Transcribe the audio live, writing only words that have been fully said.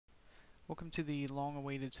Welcome to the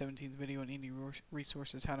long-awaited 17th video on Indie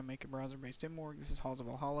Resources, how to make a browser-based mmorg. This is Halls of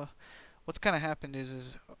Valhalla. What's kind of happened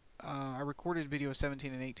is I recorded video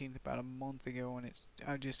 17 and 18 about a month ago, and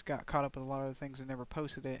I just got caught up with a lot of other things and never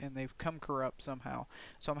posted it, and they've come corrupt somehow.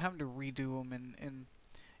 So I'm having to redo them, and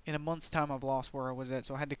in a month's time I've lost where I was at,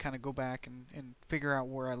 so I had to kind of go back and figure out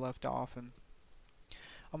where I left off. And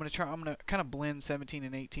I'm gonna kind of blend 17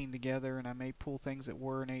 and 18 together, and I may pull things that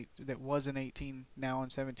were that was in 18 now in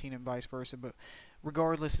 17 and vice versa. But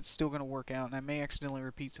regardless, it's still gonna work out, and I may accidentally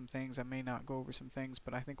repeat some things. I may not go over some things,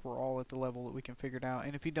 but I think we're all at the level that we can figure it out.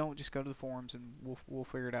 And if you don't, just go to the forums and we'll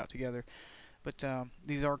figure it out together. But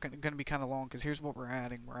these are going to be kind of long because here's what we're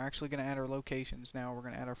adding. We're actually going to add our locations now. We're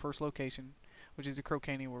going to add our first location, which is the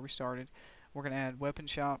Crocania where we started. We're going to add weapon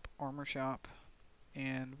shop, armor shop,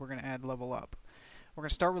 and we're going to add level up. We're going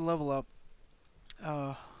to start with level up.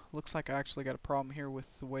 Looks like I actually got a problem here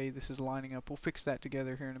with the way this is lining up. We'll fix that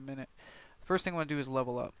together here in a minute. The first thing I want to do is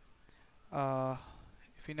level up.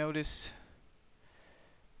 If you notice,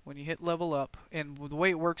 when you hit level up, and the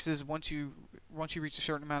way it works is once you reach a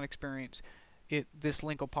certain amount of experience, this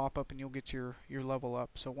link will pop up and you'll get your level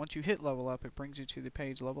up. So once you hit level up, it brings you to the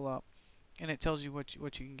page level up, and it tells you what you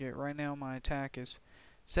can get. Right now my attack is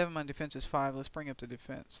 7, my defense is 5. Let's bring up the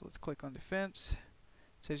defense. Let's click on defense.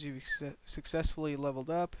 It says you've successfully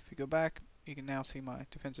leveled up. If you go back, you can now see my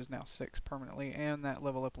defense is now 6 permanently, and that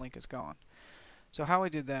level up link is gone. So how I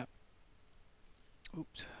did that,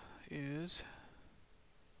 is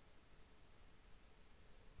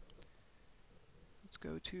let's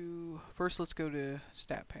go to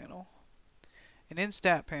stat panel, and in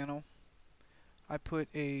stat panel I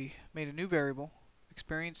made a new variable,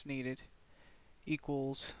 experience needed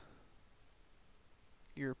equals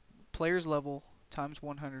your player's level times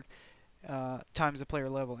 100 times the player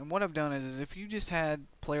level. And what I've done is if you just had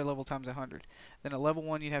player level times 100, then at level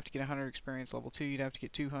 1 you'd have to get 100 experience, level 2 you'd have to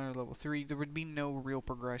get 200, level 3 there would be no real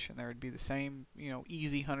progression. There would be the same,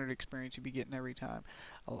 easy 100 experience you'd be getting every time.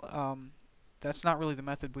 That's not really the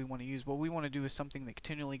method we want to use. What we want to do is something that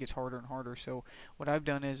continually gets harder and harder. So what I've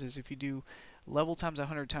done is if you do level times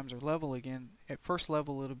 100 times our level again, at first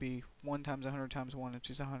level it'll be 1 times 100 times 1,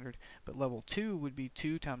 which is 100. But level 2 would be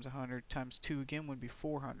 2 times 100 times 2 again would be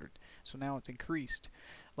 400. So now it's increased.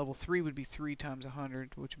 Level 3 would be 3 times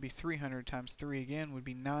 100, which would be 300 times 3 again would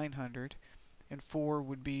be 900. And 4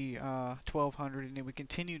 would be 1200, and it would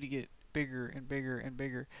continue to get bigger and bigger and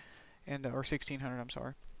bigger, and or 1600, I'm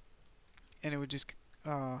sorry. And it would just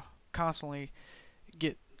constantly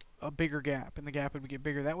get a bigger gap, and the gap would get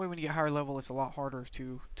bigger. That way when you get higher level, it's a lot harder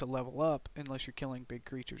to level up unless you're killing big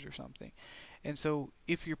creatures or something. And so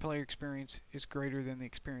if your player experience is greater than the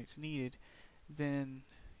experience needed, then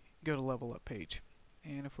go to level up page.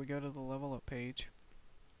 And if we go to the level up page,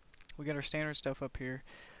 we got our standard stuff up here.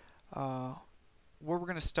 Where we're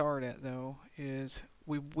going to start at though is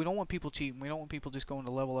we don't want people cheating. We don't want people just going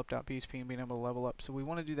to levelup.php and being able to level up. So we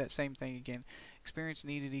want to do that same thing again. Experience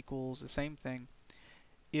needed equals the same thing.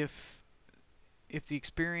 If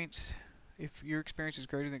your experience is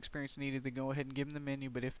greater than experience needed, then go ahead and give them the menu.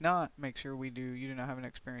 But if not, make sure you do not have an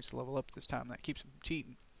experience to level up this time. That keeps them from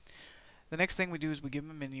cheating. The next thing we do is we give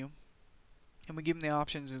them a menu, and we give them the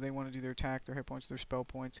options if they want to do their attack, their hit points, their spell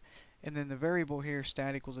points, and then the variable here,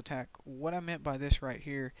 stat equals attack. What I meant by this right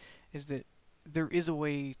here is that there is a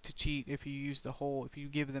way to cheat if you use if you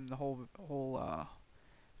give them the whole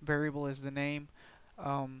variable as the name.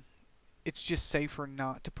 It's just safer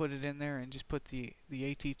not to put it in there and just put the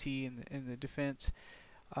ATT in the defense.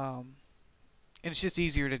 And it's just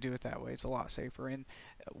easier to do it that way. It's a lot safer. And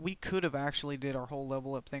we could have actually did our whole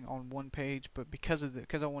level up thing on one page, but because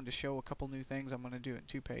I wanted to show a couple new things, I'm going to do it in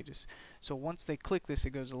 2 pages. So once they click this,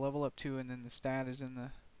 it goes to level up 2, and then the stat is in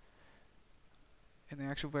the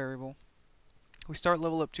actual variable. We start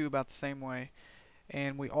level up 2 about the same way,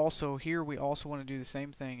 and we also want to do the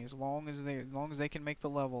same thing. As long as they can make the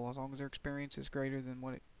level, as long as their experience is greater than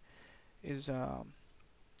what it is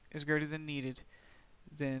greater than needed,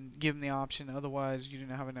 then give them the option. Otherwise, you do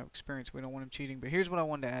not have enough experience. We don't want them cheating. But here's what I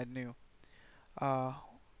wanted to add new.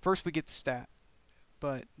 First, we get the stat.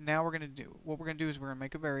 But now what we're going to do is we're going to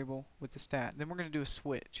make a variable with the stat. Then we're going to do a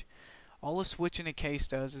switch. All a switch in a case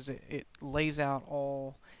does is it lays out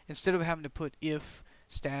all, instead of having to put if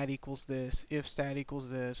stat equals this, if stat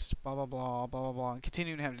equals this, blah blah blah blah blah blah, and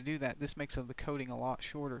continuing to have to do that, this makes the coding a lot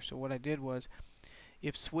shorter. So what I did was,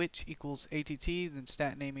 if switch equals ATT, then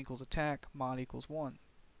stat name equals attack, mod equals 1.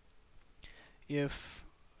 And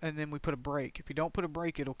then we put a break. If you don't put a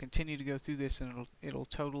break, it'll continue to go through this, and it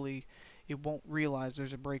won't realize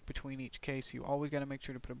there's a break between each case. You always got to make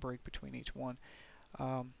sure to put a break between each one.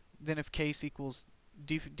 Then if case equals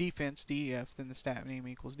defense def, then the stat name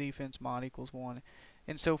equals defense, mod equals 1,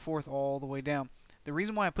 and so forth all the way down. The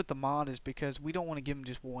reason why I put the mod is because we don't want to give them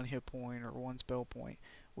just one hit point or one spell point.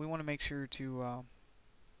 We want to make sure to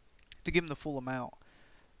give them the full amount,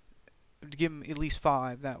 to give them at least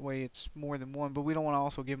 5. That way it's more than one, but we don't want to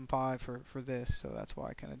also give them 5 for this, so that's why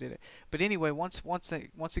I kind of did it. But anyway, once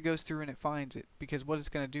it goes through and it finds it, because what it's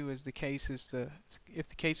going to do is if the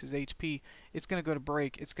case is HP, it's going to go to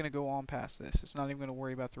break. It's going to go on past this. It's not even going to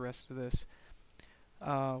worry about the rest of this.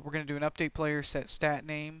 We're going to do an update player, set stat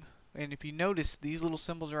name, and if you notice these little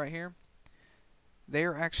symbols right here, they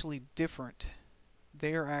are actually different.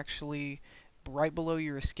 They are actually right below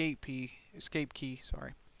your escape key.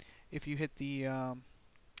 Sorry. If you hit the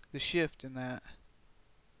shift in that,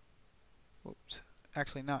 whoops,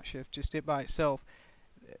 actually not shift, just it by itself,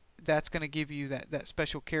 that's going to give you that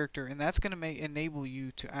special character, and that's going to enable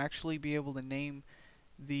you to actually be able to name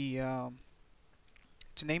the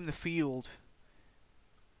field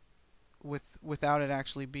without it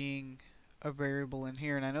actually being a variable in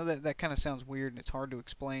here. And I know that kind of sounds weird and it's hard to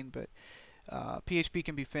explain, but PHP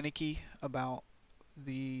can be finicky about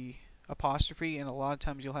the apostrophe, and a lot of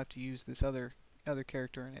times you'll have to use this other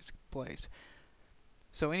character in its place.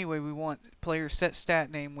 So anyway, we want player set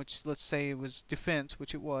stat name, which let's say it was defense,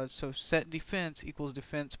 which it was. So set defense equals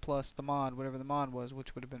defense plus the mod, whatever the mod was,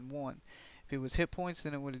 which would have been 1. If it was hit points,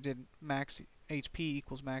 then it would have did max HP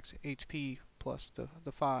equals max HP plus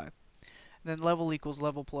the 5. And then level equals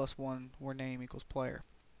level plus 1, where name equals player.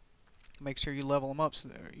 Make sure you level them up so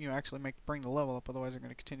that you actually bring the level up, otherwise they're going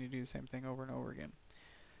to continue to do the same thing over and over again.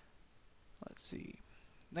 Let's see.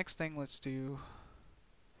 Next thing let's do,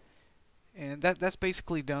 and that's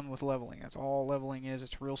basically done with leveling. That's all leveling is.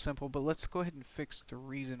 It's real simple, but let's go ahead and fix the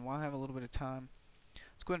reason. While I have a little bit of time,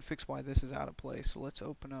 let's go ahead and fix why this is out of place. So let's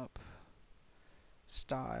open up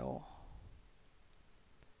style,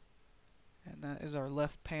 and that is our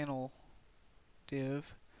left panel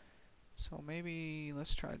div. So maybe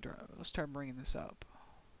let's try bringing this up.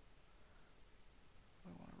 I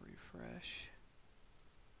want to refresh.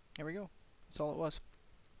 There we go. That's all it was.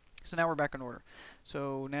 So now we're back in order.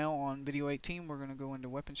 So now on video 18, we're going to go into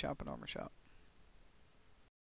weapon shop and armor shop.